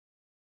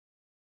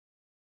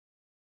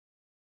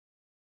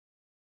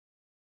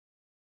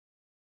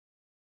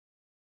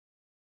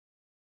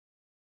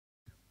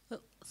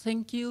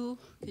Thank you.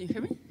 Can you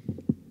hear me?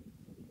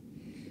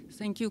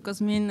 Thank you,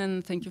 Cosmin,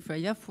 and thank you,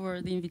 Freya,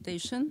 for the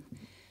invitation.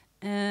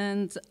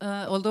 And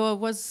although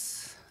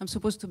I'm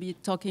supposed to be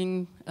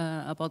talking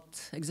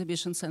about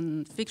exhibitions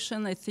and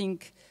fiction, I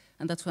think,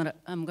 and that's what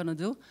I'm gonna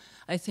do,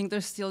 I think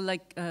there's still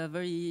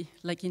very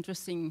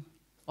interesting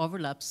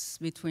overlaps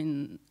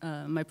between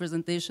my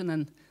presentation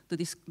and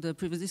the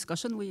previous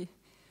discussion we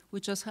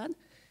just had.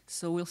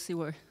 So we'll see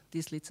where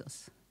this leads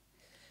us.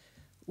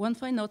 One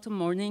fine autumn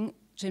morning,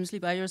 James Lee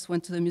Byers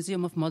went to the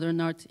Museum of Modern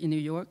Art in New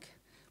York,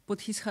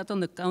 put his hat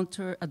on the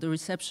counter at the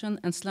reception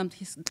and slammed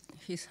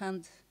his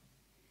hand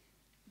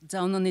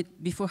down on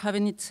it before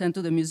having it sent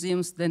to the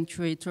museum's then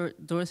curator,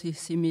 Dorothy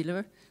C.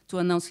 Miller, to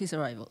announce his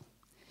arrival.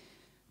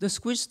 The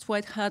squished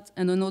white hat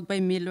and a note by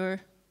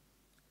Miller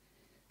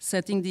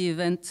setting the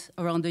event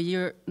around the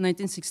year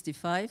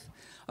 1965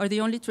 are the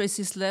only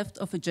traces left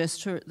of a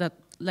gesture that,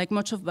 like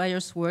much of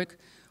Byers' work,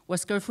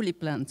 was carefully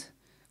planned.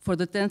 For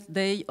the 10th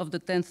day of the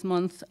 10th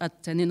month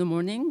at 10 in the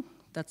morning,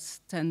 that's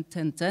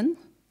 10-10-10.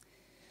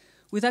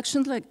 With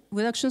actions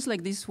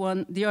like this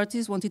one, the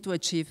artist wanted to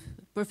achieve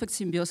perfect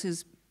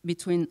symbiosis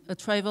between a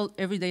trivial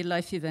everyday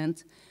life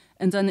event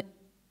and an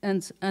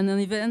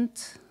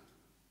event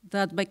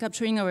that, by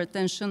capturing our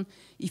attention,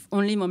 if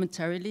only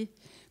momentarily,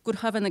 could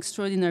have an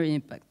extraordinary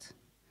impact.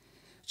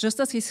 Just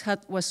as his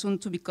hat was soon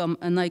to become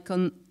an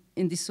icon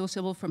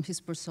indissociable from his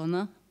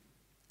persona,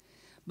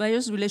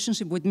 Byers'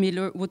 relationship with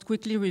Miller would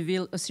quickly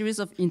reveal a series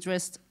of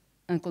interests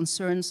and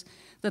concerns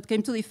that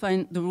came to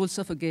define the rules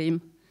of a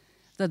game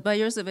that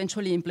Byers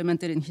eventually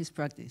implemented in his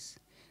practice.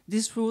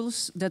 These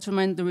rules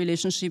determined the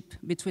relationship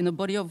between a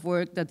body of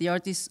work that the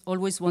artist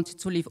always wanted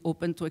to leave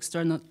open to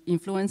external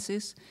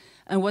influences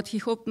and what he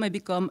hoped might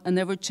become an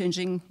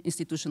ever-changing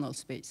institutional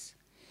space.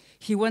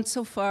 He went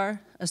so far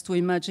as to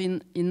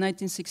imagine in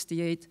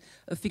 1968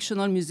 a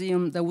fictional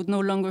museum that would no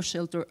longer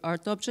shelter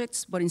art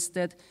objects, but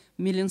instead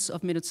millions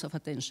of minutes of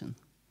attention.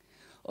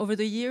 Over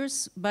the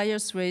years,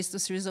 Byers raised a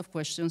series of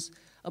questions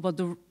about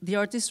the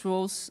artist's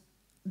role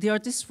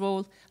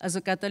as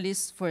a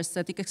catalyst for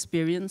aesthetic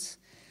experience,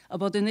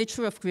 about the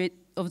nature of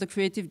the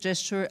creative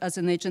gesture as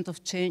an agent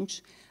of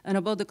change, and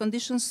about the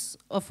conditions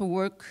of a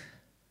work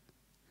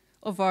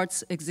of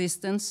art's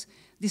existence,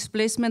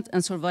 displacement,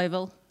 and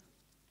survival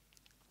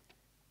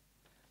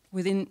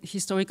within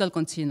historical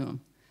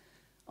continuum.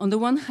 On the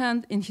one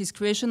hand, in his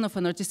creation of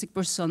an artistic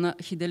persona,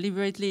 he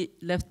deliberately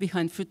left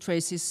behind few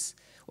traces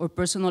or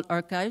personal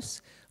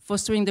archives,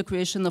 fostering the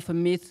creation of a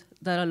myth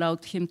that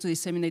allowed him to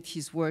disseminate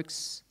his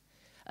works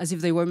as if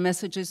they were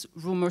messages,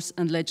 rumors,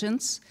 and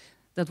legends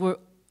that were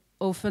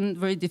often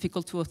very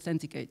difficult to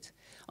authenticate.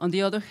 On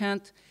the other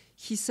hand,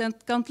 he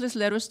sent countless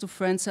letters to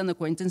friends and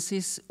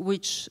acquaintances,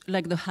 which,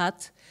 like the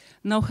hat,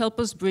 now help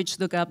us bridge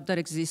the gap that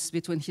exists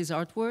between his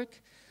artwork,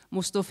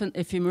 most often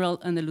ephemeral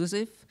and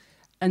elusive,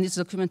 and its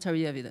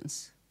documentary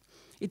evidence.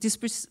 It is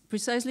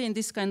precisely in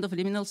this kind of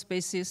liminal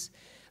spaces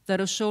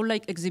that a show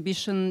like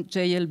exhibition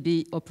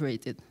JLB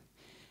operated.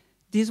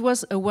 This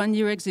was a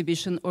one-year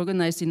exhibition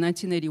organized in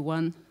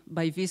 1981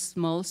 by Vis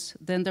Smalls,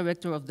 then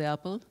director of the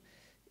Apple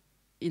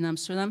in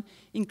Amsterdam,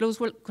 in close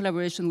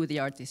collaboration with the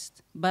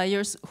artist.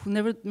 Byers, who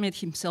never made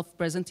himself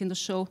present in the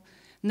show,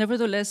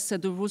 nevertheless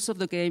set the rules of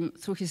the game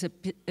through his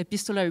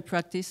epistolary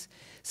practice,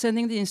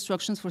 sending the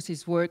instructions for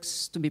his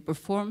works to be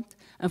performed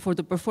and for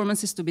the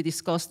performances to be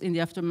discussed in the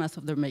aftermath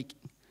of their making.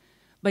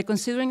 By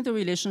considering the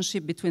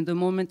relationship between the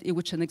moment in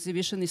which an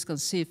exhibition is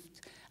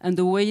conceived and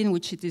the way in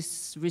which it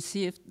is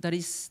received, that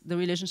is, the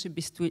relationship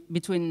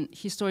between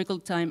historical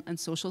time and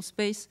social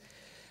space,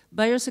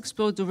 Byers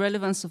explored the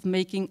relevance of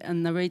making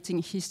and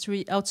narrating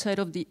history outside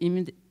of the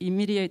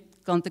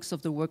immediate context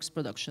of the work's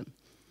production.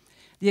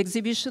 The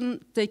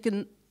exhibition,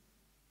 taken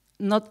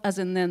not as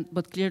an end,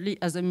 but clearly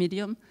as a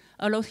medium,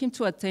 allowed him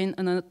to attain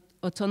an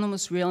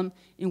autonomous realm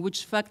in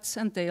which facts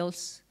and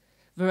tales,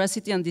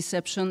 veracity and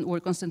deception were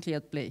constantly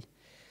at play.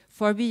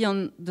 Far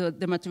beyond the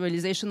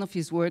dematerialization of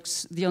his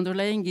works, the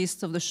underlying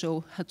gist of the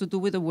show had to do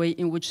with the way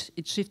in which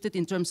it shifted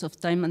in terms of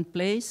time and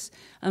place,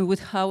 and with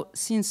how,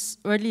 since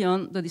early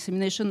on, the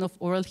dissemination of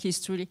oral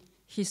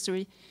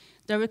history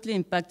directly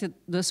impacted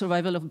the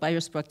survival of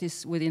Byers'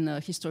 practice within a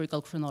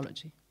historical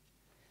chronology.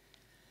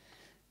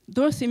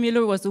 Dorothy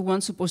Miller was the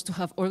one supposed to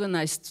have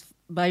organized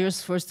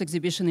Byers' first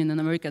exhibition in an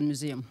American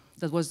museum.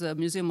 That was the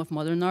Museum of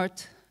Modern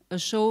Art, a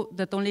show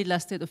that only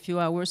lasted a few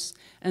hours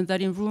and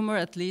that, in rumor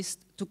at least,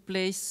 took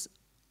place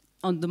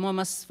on the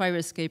MoMA's fire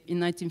escape in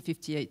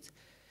 1958.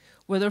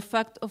 Whether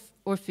fact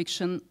or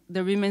fiction,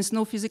 there remains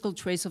no physical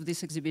trace of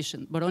this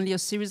exhibition, but only a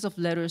series of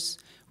letters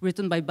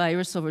written by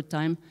Byers over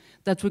time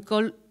that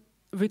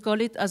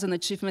recall it as an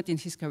achievement in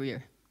his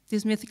career.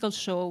 This mythical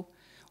show,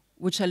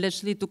 which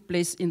allegedly took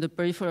place in the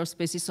peripheral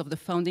spaces of the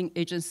founding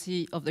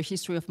agency of the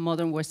history of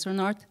modern Western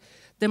art,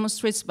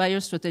 demonstrates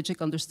Byers'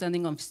 strategic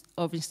understanding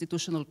of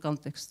institutional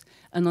context,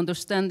 an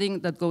understanding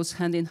that goes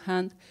hand in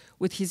hand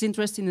with his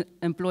interest in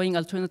employing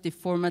alternative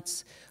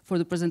formats for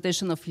the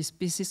presentation of his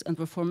pieces and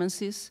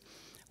performances,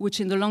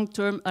 which in the long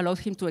term allowed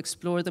him to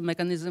explore the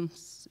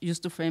mechanisms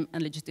used to frame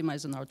and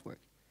legitimize an artwork.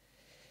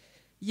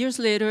 Years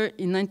later,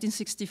 in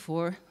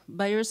 1964,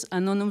 Byers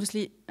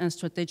anonymously and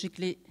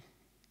strategically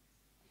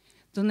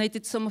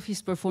donated some of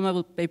his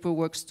performable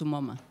paperworks to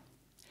MoMA.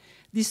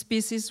 These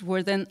pieces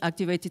were then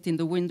activated in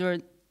the winter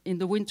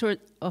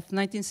of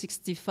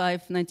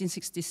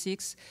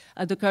 1965-1966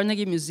 at the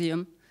Carnegie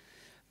Museum,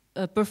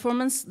 a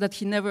performance that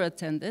he never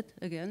attended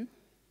again.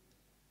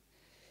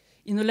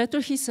 In a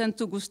letter he sent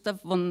to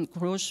Gustav von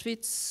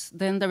Groschwitz,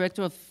 then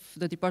director of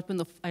the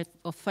Department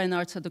of Fine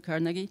Arts at the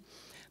Carnegie,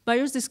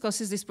 Byers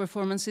discusses these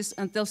performances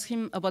and tells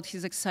him about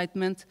his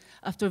excitement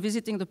after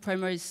visiting the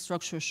primary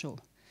structure show.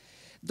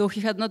 Though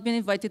he had not been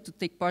invited to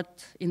take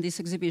part in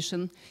this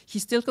exhibition, he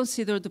still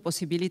considered the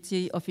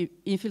possibility of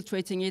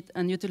infiltrating it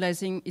and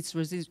utilizing its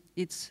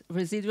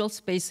residual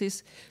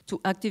spaces to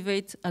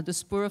activate, at the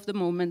spur of the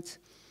moment,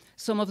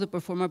 some of the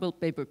performable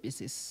paper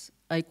pieces.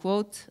 I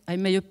quote, "I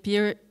may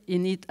appear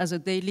in it as a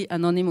daily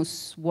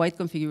anonymous white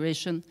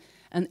configuration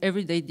and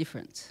every day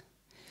different."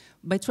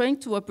 By trying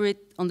to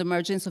operate on the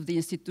margins of the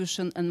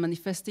institution and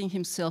manifesting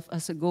himself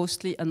as a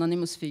ghostly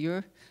anonymous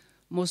figure,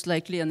 most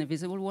likely an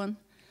invisible one,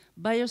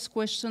 Byers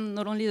questioned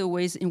not only the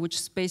ways in which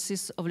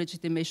spaces of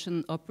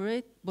legitimation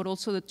operate, but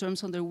also the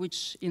terms under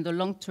which, in the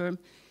long term,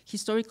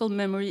 historical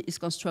memory is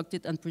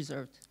constructed and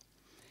preserved.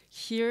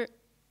 Here,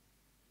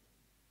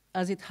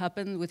 as it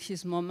happened with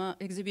his MoMA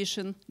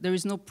exhibition, there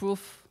is no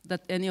proof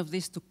that any of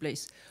this took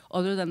place,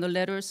 other than the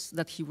letters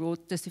that he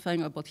wrote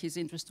testifying about his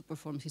interest to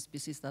perform his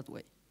pieces that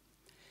way.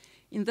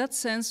 In that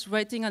sense,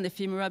 writing an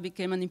ephemera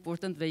became an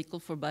important vehicle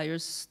for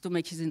Byers to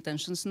make his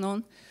intentions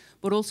known,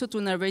 but also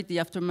to narrate the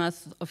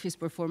aftermath of his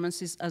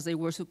performances as they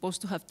were supposed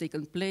to have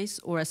taken place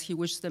or as he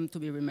wished them to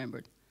be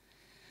remembered.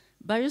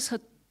 Byers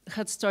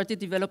had started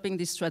developing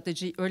this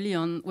strategy early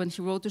on when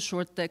he wrote a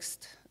short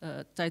text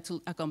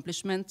titled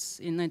Accomplishments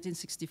in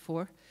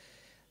 1964.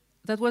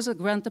 That was a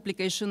grant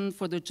application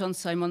for the John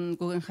Simon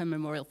Guggenheim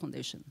Memorial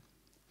Foundation.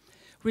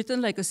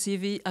 Written like a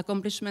CV,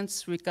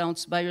 Accomplishments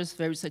recounts Byers'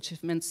 various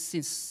achievements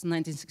since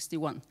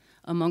 1961,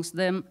 amongst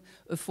them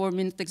a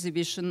 4-minute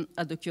exhibition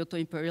at the Kyoto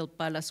Imperial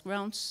Palace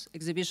grounds,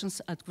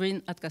 exhibitions at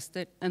Green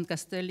and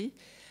Castelli,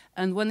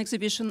 and one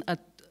exhibition at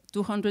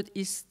 200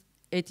 East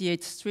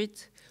 88th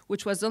Street,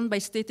 which was done by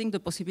stating the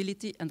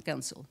possibility and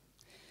cancel.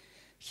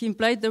 He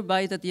implied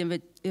thereby that the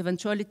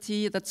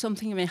eventuality that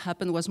something may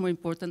happen was more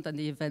important than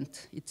the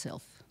event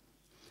itself.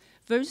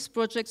 Various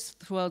projects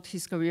throughout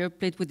his career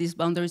played with these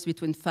boundaries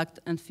between fact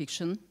and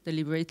fiction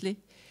deliberately,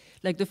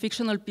 like the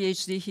fictional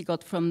PhD he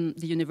got from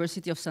the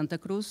University of Santa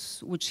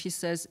Cruz, which he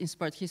says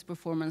inspired his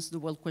performance, The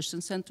World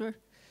Question Center,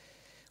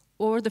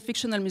 or the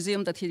fictional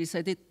museum that he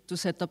decided to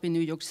set up in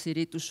New York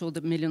City to show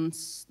the million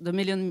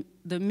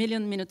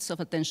minutes of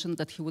attention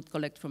that he would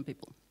collect from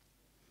people.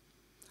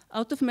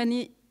 Out of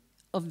many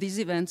of these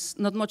events,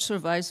 not much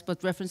survives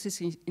but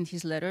references in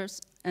his letters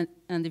and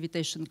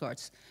invitation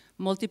cards,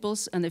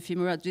 multiples and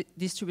ephemera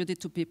distributed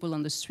to people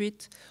on the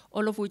street,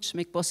 all of which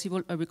make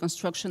possible a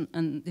reconstruction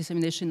and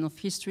dissemination of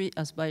history,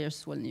 as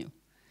Byers well knew.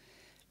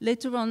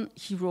 Later on,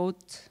 he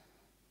wrote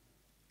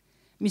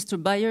Mr.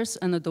 Byers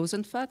and a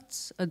Dozen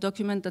Facts, a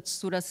document that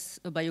stood as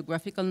a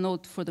biographical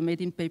note for the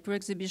Made in Paper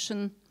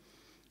exhibition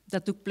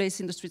that took place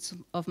in the streets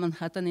of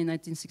Manhattan in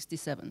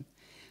 1967.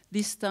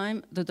 This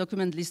time, the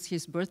document lists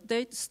his birth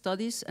date,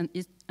 studies, and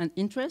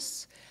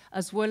interests,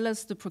 as well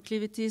as the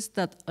proclivities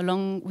that,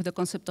 along with the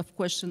concept of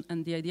question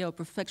and the idea of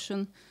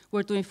perfection,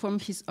 were to inform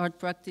his art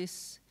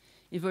practice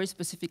in very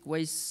specific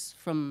ways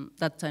from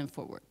that time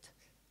forward.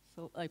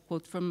 So I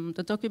quote from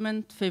the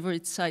document: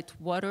 favorite sight,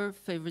 water;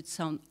 favorite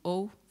sound,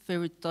 O;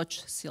 favorite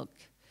touch, silk.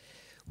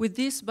 With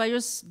this,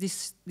 Byers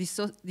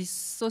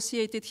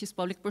dissociated his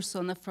public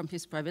persona from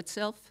his private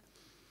self,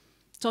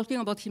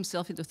 talking about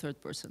himself in the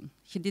third person.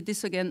 He did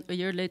this again a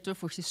year later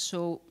for his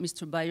show,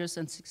 Mr. Byers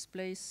and Sixth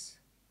Place.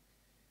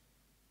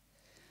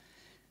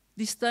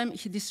 This time,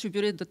 he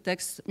distributed the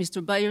text,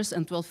 Mr. Byers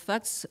and 12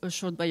 Facts, a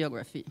short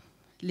biography,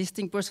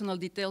 listing personal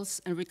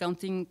details and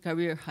recounting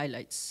career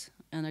highlights.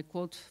 And I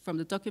quote from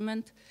the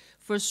document: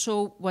 first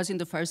show was in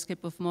the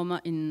Firescape of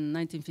MoMA in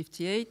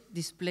 1958,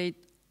 displayed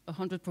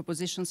 100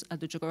 propositions at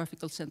the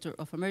Geographical Center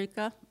of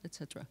America,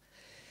 etc.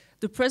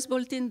 The press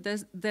bulletin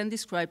then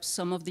describes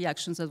some of the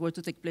actions that were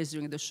to take place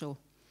during the show.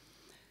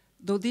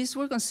 Though these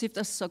were conceived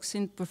as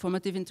succinct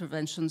performative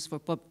interventions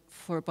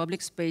for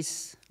public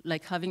space,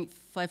 like having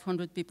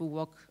 500 people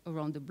walk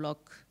around the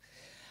block,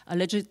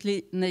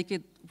 allegedly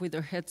naked with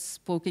their heads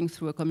poking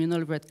through a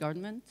communal red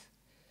garment,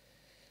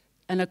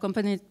 and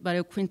accompanied by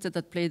a quintet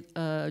that played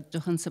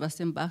Johann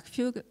Sebastian Bach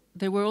fugue,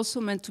 they were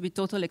also meant to be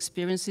total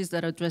experiences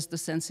that addressed the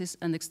senses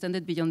and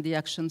extended beyond the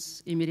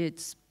action's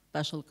immediate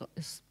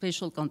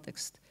spatial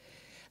context.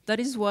 That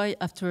is why,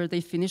 after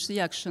they finished the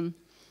action,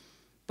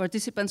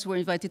 participants were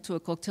invited to a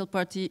cocktail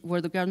party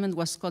where the garment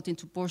was cut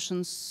into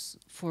portions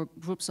for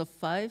groups of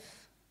 5,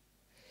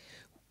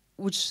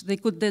 which they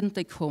could then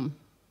take home.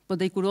 But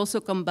they could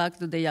also come back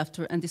the day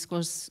after and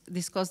discuss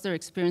their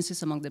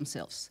experiences among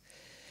themselves.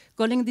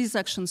 Calling these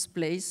actions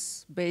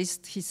plays,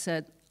 based, he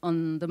said,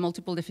 on the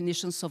multiple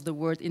definitions of the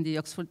word in the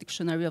Oxford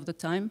Dictionary of the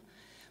time,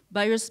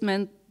 Byers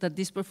meant that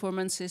these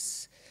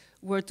performances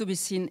were to be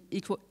seen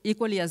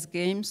equally as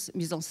games,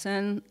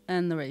 mise-en-scène,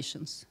 and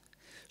narrations.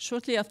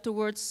 Shortly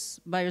afterwards,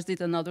 Byers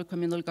did another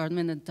communal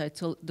garment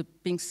entitled The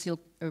Pink Silk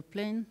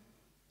Airplane.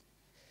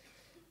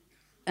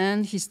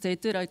 And he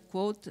stated, I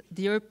quote,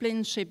 "The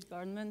airplane-shaped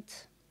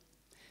garment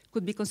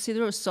could be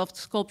considered a soft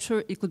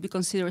sculpture, it could be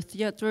considered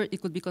theater,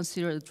 it could be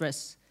considered a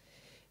dress.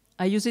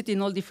 I use it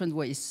in all different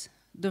ways.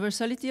 The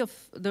versatility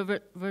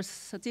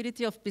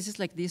of pieces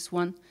like this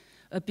one,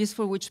 a piece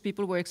for which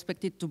people were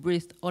expected to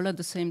breathe all at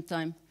the same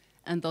time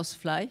and thus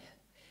fly,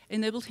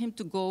 enabled him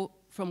to go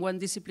from one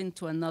discipline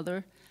to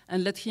another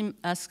and let him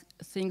ask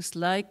things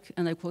like,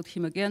 and I quote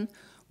him again,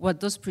 what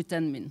does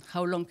pretend mean?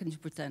 How long can you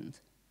pretend?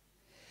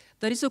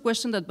 That is a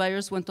question that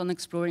Byers went on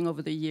exploring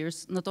over the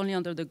years, not only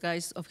under the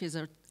guise of his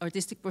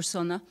artistic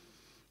persona,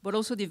 but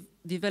also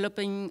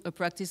developing a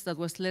practice that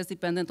was less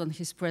dependent on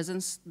his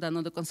presence than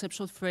on the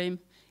conceptual frame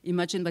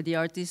imagined by the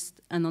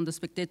artist and on the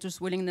spectator's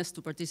willingness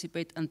to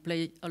participate and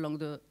play along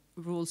the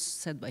rules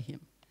set by him.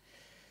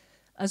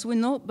 As we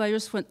know,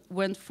 Byers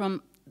went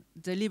from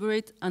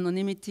deliberate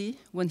anonymity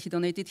when he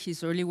donated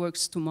his early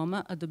works to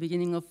MoMA at the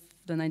beginning of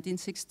the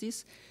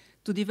 1960s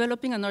to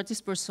developing an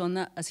artist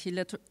persona as he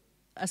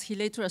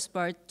later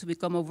aspired to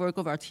become a work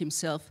of art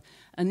himself,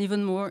 and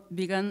even more,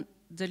 began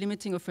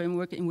delimiting a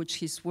framework in which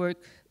his work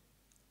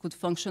could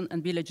function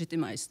and be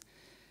legitimized,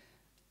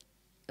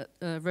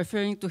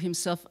 referring to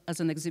himself as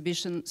an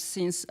exhibition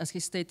since, as he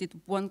stated,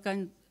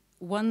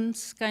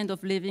 one's kind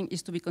of living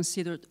is to be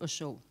considered a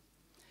show.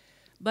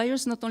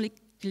 Byers not only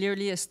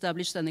clearly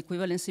established an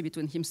equivalency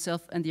between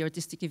himself and the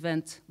artistic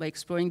event by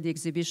exploring the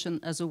exhibition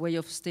as a way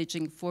of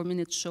staging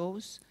 4-minute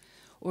shows,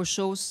 or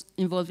shows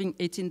involving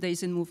 18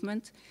 days in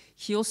movement,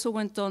 he also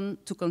went on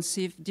to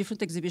conceive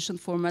different exhibition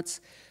formats,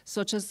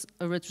 such as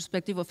a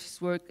retrospective of his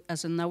work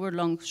as an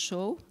hour-long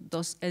show,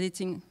 thus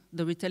editing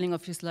the retelling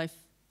of his life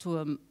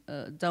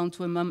down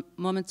to a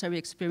momentary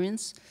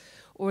experience,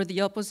 or the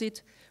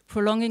opposite,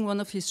 prolonging one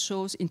of his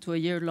shows into a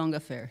year-long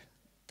affair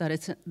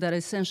that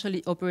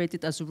essentially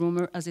operated as a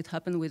rumor, as it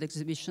happened with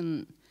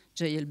exhibition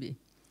JLB.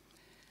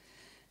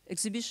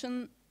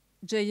 Exhibition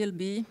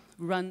JLB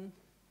ran,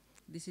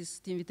 this is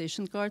the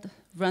invitation card,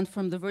 ran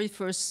from the very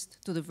first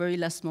to the very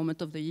last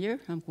moment of the year.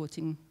 I'm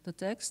quoting the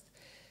text.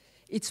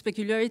 Its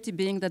peculiarity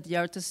being that the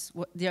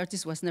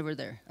artist was never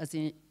there. As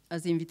the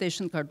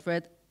invitation card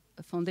read,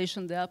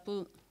 Foundation de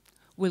Apple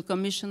will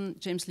commission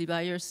James Lee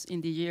Byers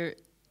in the year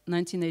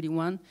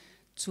 1981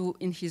 to,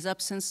 in his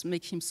absence,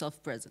 make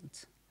himself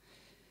present.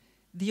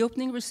 The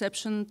opening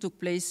reception took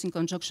place in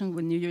conjunction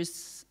with New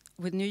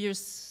Year's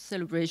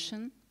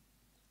celebration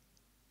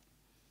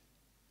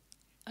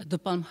at the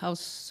Palm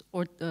House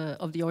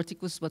of the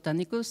Horticus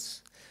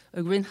Botanicus,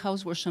 a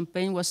greenhouse where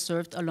champagne was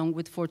served along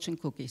with fortune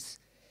cookies,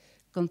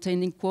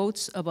 containing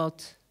quotes about,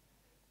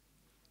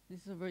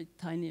 this is a very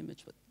tiny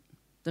image, but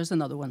there's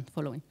another one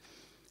following.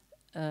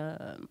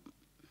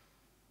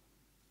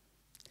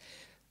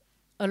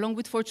 Along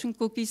with fortune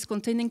cookies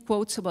containing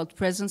quotes about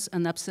presence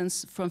and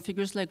absence from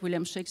figures like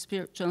William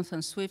Shakespeare,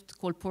 Jonathan Swift,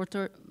 Cole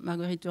Porter,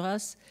 Marguerite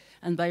Duras,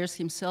 and Byers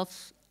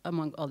himself,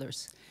 among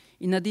others.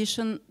 In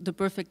addition, the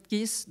perfect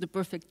kiss, the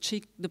perfect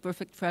cheek, the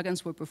perfect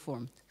fragrance were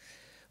performed.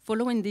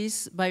 Following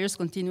this, Byers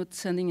continued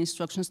sending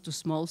instructions to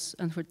Smalls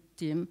and her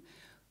team,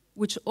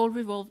 which all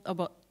revolved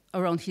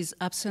around his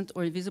absent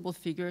or invisible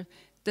figure,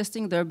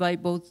 testing thereby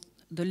both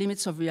the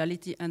limits of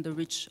reality and the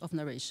reach of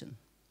narration.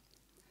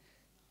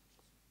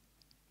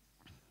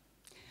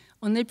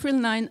 On April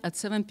 9 at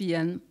 7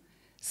 p.m.,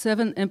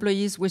 7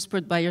 employees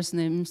whispered Byers'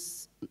 name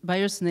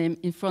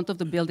in front of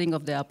the building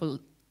of the Apple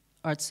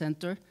Art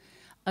Center,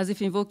 as if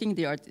invoking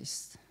the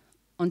artist.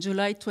 On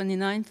July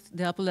 29th,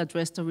 the Apple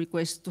addressed a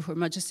request to Her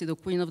Majesty the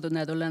Queen of the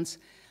Netherlands,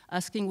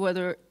 asking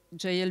whether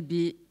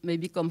JLB may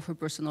become her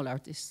personal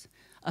artist.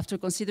 After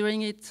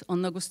considering it,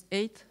 on August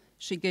 8th,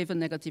 she gave a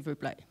negative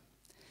reply.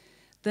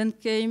 Then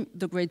came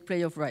the great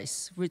play of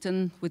Rice,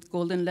 written with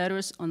golden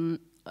letters on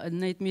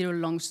an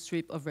 8-meter-long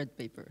strip of red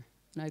paper.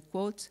 And I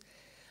quote,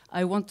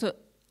 I want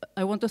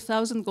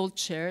 1,000 gold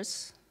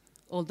chairs,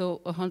 although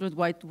 100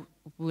 white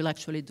will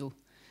actually do.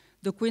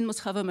 The Queen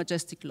must have a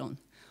majestic lawn.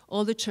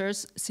 All the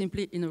chairs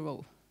simply in a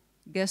row.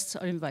 Guests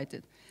are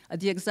invited. At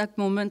the exact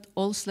moment,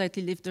 all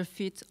slightly lift their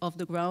feet off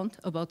the ground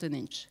about an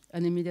inch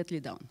and immediately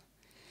down.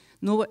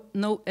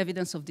 No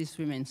evidence of this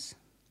remains.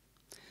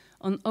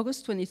 On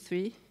August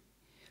 23,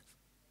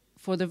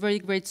 for the very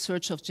great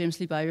search of James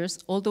Lee Byers,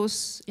 all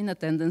those in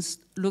attendance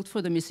looked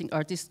for the missing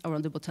artist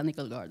around the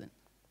botanical garden.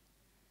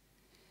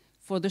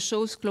 For the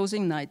show's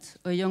closing night,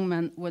 a young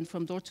man went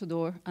from door to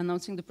door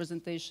announcing the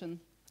presentation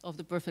of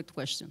The Perfect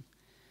Question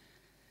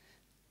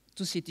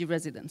to city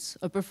residents,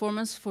 a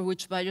performance for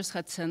which Byers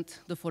had sent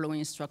the following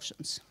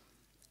instructions.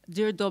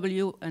 Dear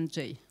W and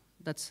J,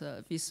 that's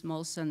V.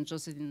 Smalls and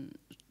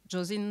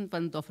Josine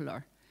van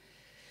Doffelaar,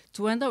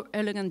 to end our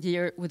elegant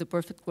year with a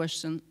perfect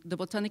question, the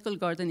botanical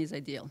garden is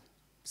ideal.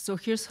 So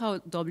here's how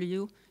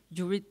W,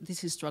 you read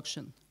this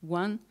instruction.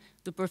 1,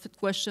 the perfect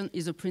question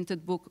is a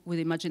printed book with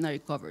imaginary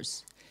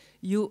covers.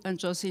 You and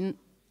Josine,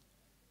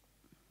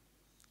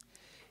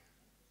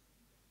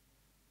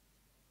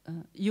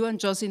 You and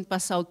Jocelyn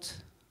pass out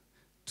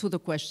to the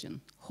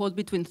question. Hold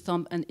between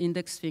thumb and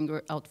index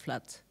finger out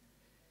flat.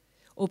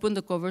 Open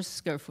the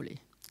covers carefully.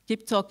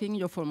 Keep talking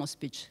your formal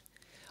speech.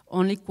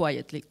 Only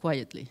quietly,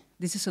 quietly.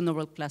 This is a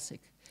novel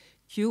classic.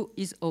 Q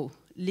is O.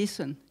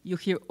 Listen, you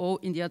hear O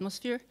in the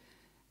atmosphere?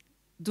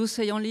 Do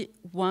say only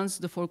once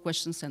the 4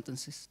 question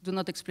sentences. Do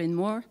not explain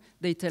more,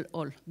 they tell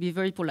all. Be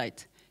very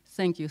polite.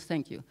 Thank you,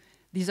 thank you.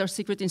 These are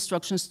secret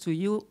instructions to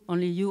you,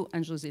 only you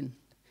and Josine.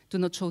 Do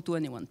not show to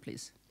anyone,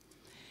 please.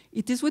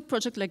 It is with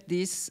projects like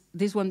this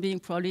one being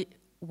probably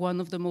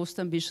one of the most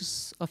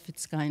ambitious of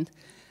its kind,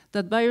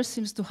 that Byers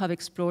seems to have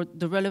explored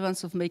the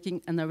relevance of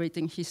making and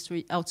narrating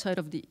history outside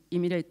of the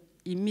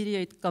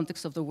immediate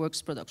context of the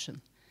work's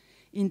production.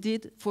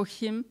 Indeed, for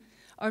him,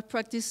 art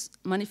practice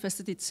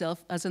manifested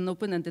itself as an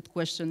open-ended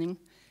questioning,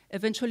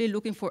 eventually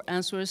looking for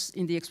answers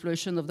in the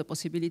exploration of the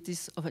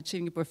possibilities of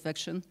achieving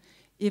perfection,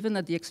 even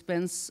at the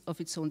expense of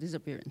its own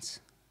disappearance.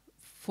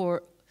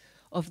 For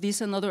of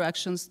these and other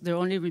actions, there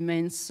only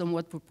remains,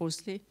 somewhat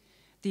purposely,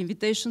 the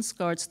invitations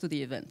cards to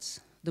the events,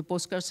 the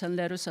postcards and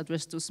letters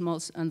addressed to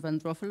Smalls and Van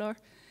Droffelaar,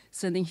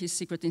 sending his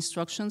secret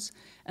instructions,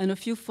 and a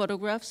few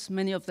photographs,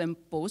 many of them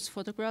pose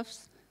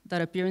photographs,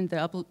 that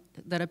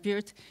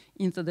appeared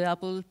into the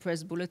Apple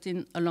Press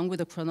Bulletin, along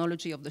with a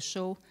chronology of the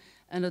show,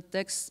 and a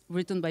text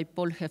written by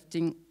Paul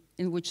Hefting,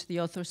 in which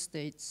the author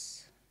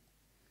states,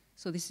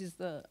 so this is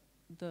the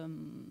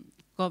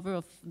cover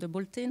of the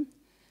bulletin.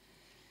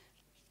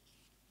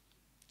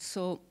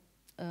 So,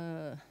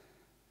 the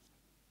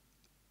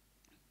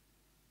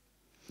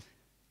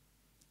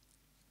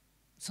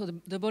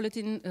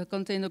bulletin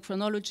contained a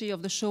chronology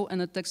of the show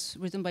and a text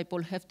written by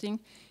Paul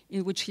Hefting,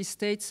 in which he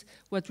states,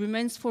 what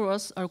remains for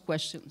us are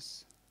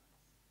questions,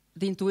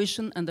 the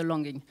intuition and the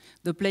longing,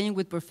 the playing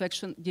with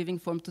perfection, giving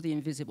form to the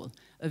invisible,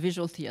 a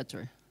visual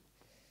theater.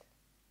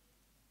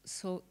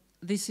 So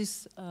this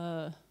is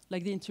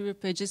like the interior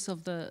pages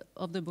of the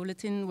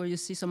bulletin, where you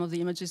see some of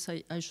the images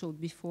I showed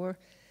before.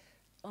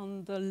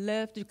 On the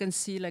left, you can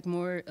see like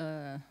more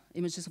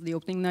images of the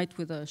opening night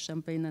with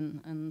champagne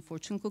and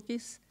fortune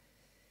cookies.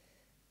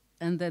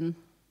 And then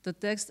the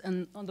text,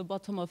 and on the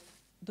bottom of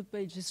the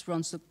pages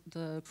runs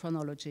the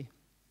chronology.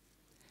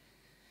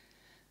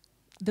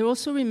 There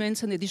also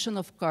remains an edition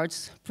of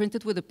cards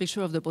printed with a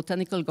picture of the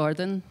botanical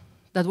garden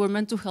that were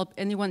meant to help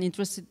anyone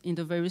interested in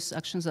the various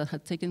actions that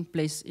had taken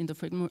place in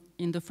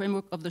the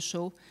framework of the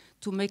show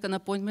to make an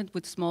appointment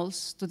with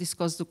Smalls to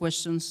discuss the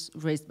questions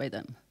raised by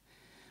them.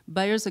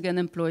 Byers again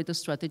employed a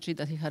strategy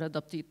that he had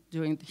adopted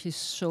during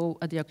his show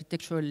at the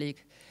Architectural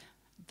League,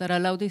 that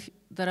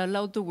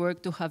allowed the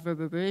work to have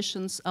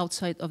reverberations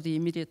outside of the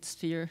immediate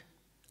sphere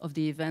of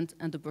the event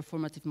and the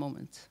performative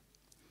moment.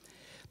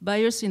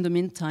 Byers, in the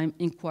meantime,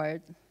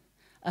 inquired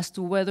as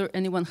to whether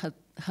anyone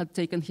had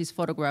taken his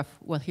photograph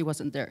while he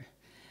wasn't there,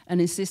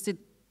 and insisted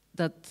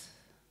that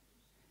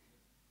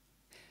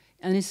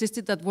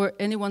were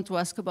anyone to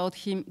ask about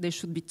him, they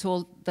should be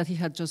told that he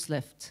had just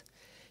left.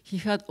 He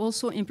had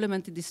also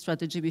implemented this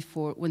strategy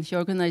before when he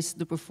organized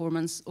the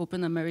performance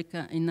Open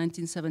America in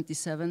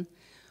 1977,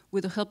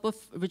 with the help of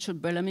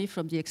Richard Bellamy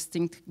from the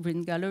extinct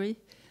Green Gallery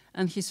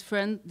and his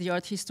friend, the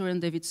art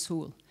historian David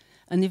Sewell,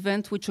 an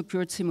event which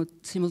occurred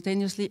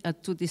simultaneously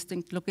at 2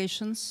 distinct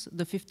locations,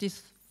 the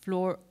 50th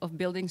floor of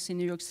buildings in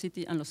New York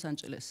City and Los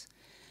Angeles,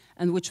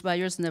 and which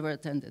Byers never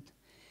attended.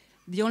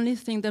 The only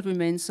thing that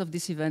remains of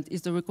this event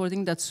is the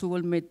recording that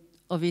Sewell made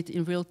of it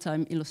in real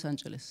time in Los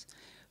Angeles.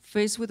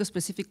 Faced with a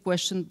specific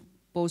question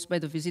posed by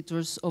the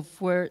visitors of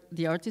where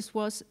the artist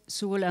was,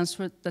 Sewell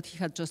answered that he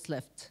had just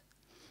left,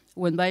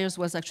 when Byers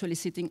was actually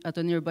sitting at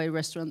a nearby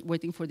restaurant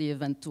waiting for the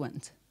event to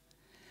end.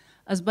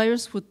 As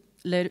Byers would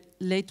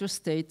later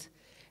state,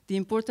 the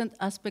important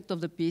aspect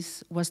of the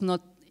piece was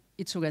not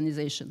its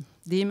organization,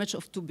 the image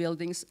of 2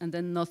 buildings, and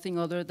then nothing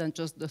other than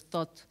just the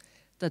thought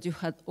that you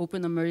had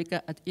Open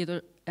America at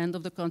either end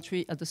of the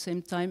country at the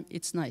same time.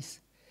 It's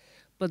nice.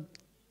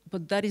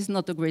 But that is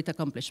not a great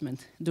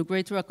accomplishment. The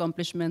greater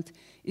accomplishment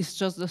is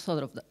just the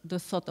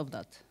thought of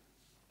that.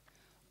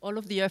 All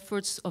of the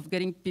efforts of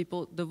getting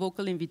people, the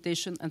vocal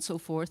invitation and so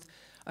forth,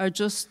 are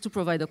just to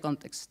provide a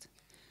context.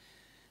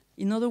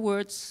 In other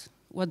words,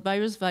 what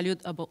Byers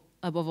valued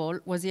above all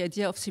was the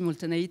idea of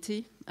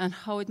simultaneity and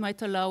how it might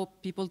allow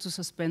people to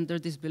suspend their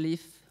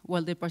disbelief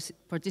while they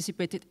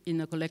participated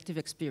in a collective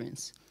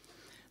experience.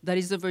 That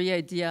is the very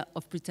idea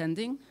of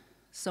pretending,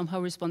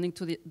 somehow responding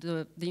to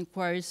the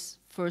inquiries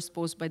first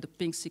posed by the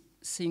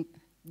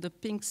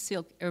pink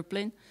silk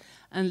airplane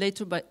and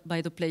later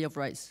by the play of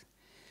rice.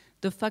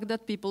 The fact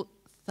that people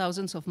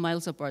thousands of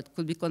miles apart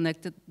could be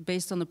connected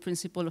based on the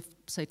principle of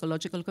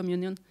psychological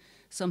communion,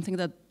 something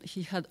that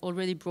he had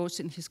already broached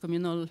in his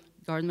communal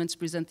garments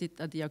presented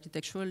at the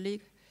Architectural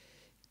League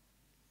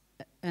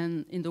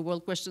and in the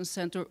World Question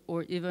Center,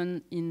 or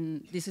even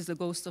in This is the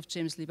Ghost of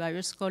James Lee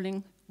Byers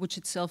Calling, which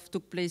itself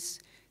took place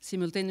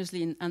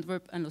simultaneously in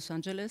Antwerp and Los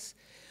Angeles,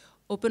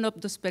 opened up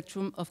the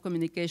spectrum of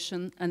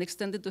communication and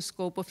extended the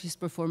scope of his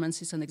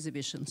performances and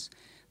exhibitions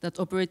that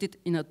operated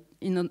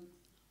in an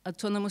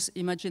autonomous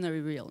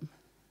imaginary realm.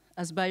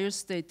 As Byers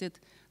stated,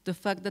 the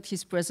fact that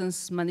his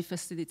presence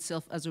manifested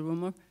itself as a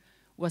rumor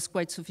was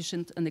quite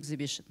sufficient an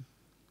exhibition.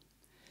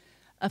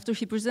 After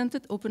he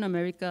presented Open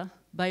America,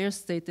 buyers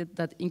stated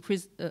that,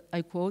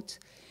 I quote,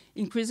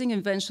 "Increasing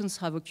inventions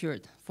have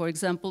occurred. For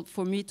example,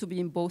 for me to be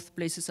in both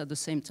places at the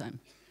same time.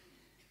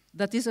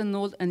 That is an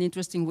old and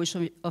interesting wish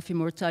of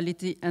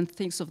immortality and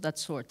things of that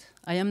sort.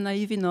 I am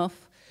naive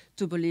enough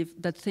to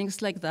believe that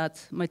things like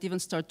that might even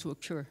start to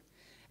occur,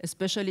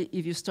 especially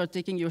if you start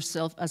taking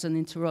yourself as an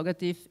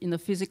interrogative in a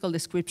physical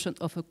description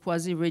of a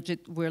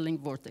quasi-rigid whirling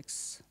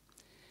vortex."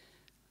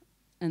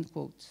 End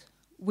quote.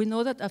 We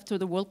know that after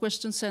the World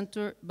Question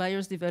Center,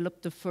 buyers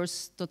developed the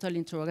first total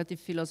interrogative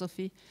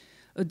philosophy,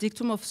 a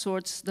dictum of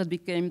sorts that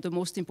became the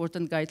most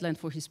important guideline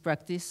for his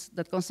practice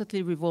that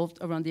constantly revolved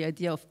around the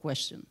idea of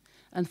question.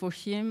 And for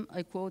him,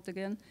 I quote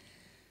again,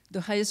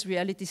 "the highest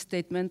reality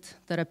statement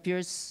that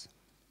appears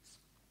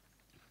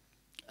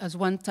as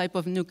one type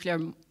of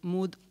nuclear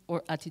mood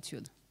or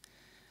attitude."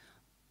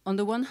 On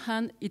the one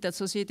hand, it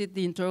associated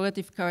the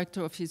interrogative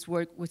character of his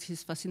work with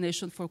his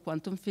fascination for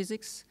quantum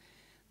physics,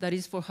 that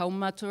is, for how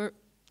matter,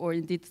 or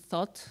indeed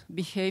thought,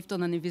 behaved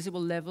on an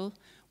invisible level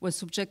when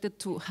subjected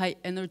to high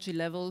energy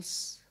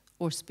levels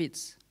or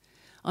speeds.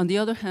 On the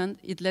other hand,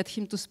 it led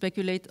him to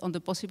speculate on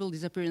the possible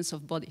disappearance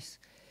of bodies,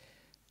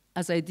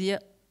 as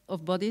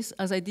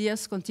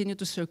ideas continue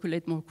to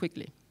circulate more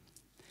quickly.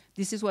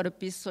 This is what a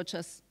piece such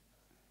as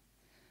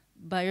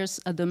Buyers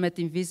at the Met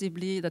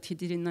Invisibly that he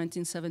did in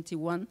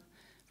 1971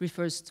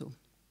 refers to.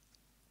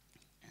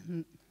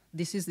 And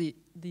this is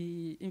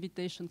the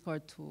invitation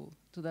card to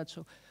that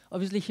show.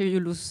 Obviously here you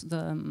lose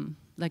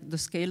the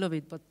scale of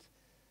it, but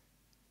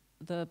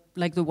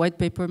the white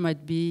paper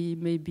might be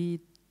maybe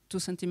 2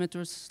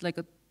 centimeters,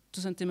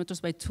 2 centimeters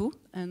by 2,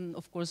 and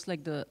of course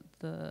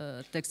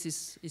the text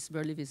is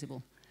barely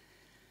visible.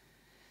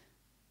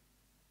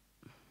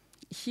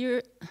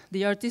 Here,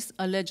 the artist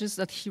alleges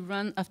that he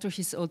ran after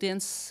his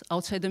audience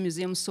outside the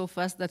museum so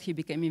fast that he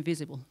became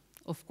invisible.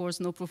 Of course,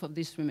 no proof of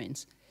this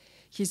remains.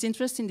 His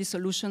interest in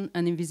dissolution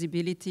and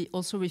invisibility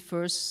also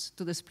refers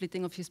to the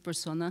splitting of his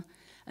persona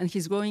and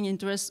his growing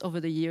interest over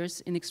the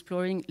years in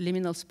exploring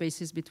liminal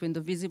spaces between the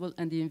visible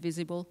and the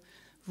invisible,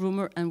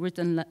 rumor and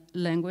written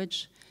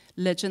language,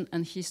 legend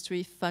and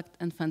history, fact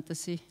and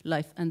fantasy,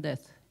 life and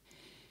death.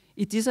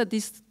 It is at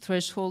these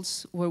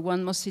thresholds where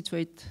one must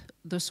situate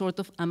the sort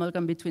of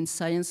amalgam between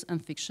science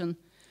and fiction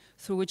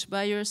through which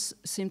buyers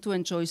seem to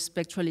enjoy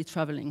spectrally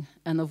traveling,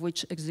 and of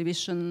which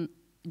exhibition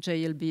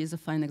JLB is a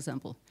fine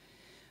example.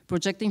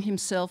 Projecting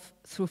himself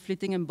through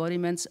fleeting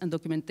embodiments and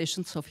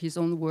documentations of his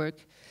own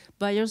work,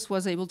 Buyers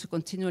was able to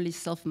continually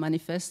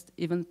self-manifest,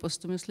 even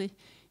posthumously,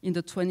 in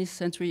the 20th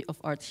century of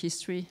art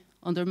history,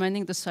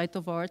 undermining the site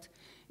of art,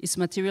 its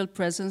material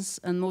presence,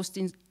 and most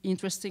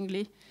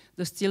interestingly,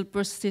 the still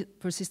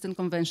persistent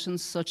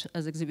conventions such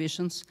as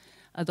exhibitions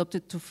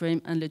adopted to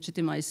frame and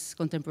legitimize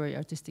contemporary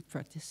artistic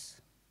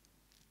practice.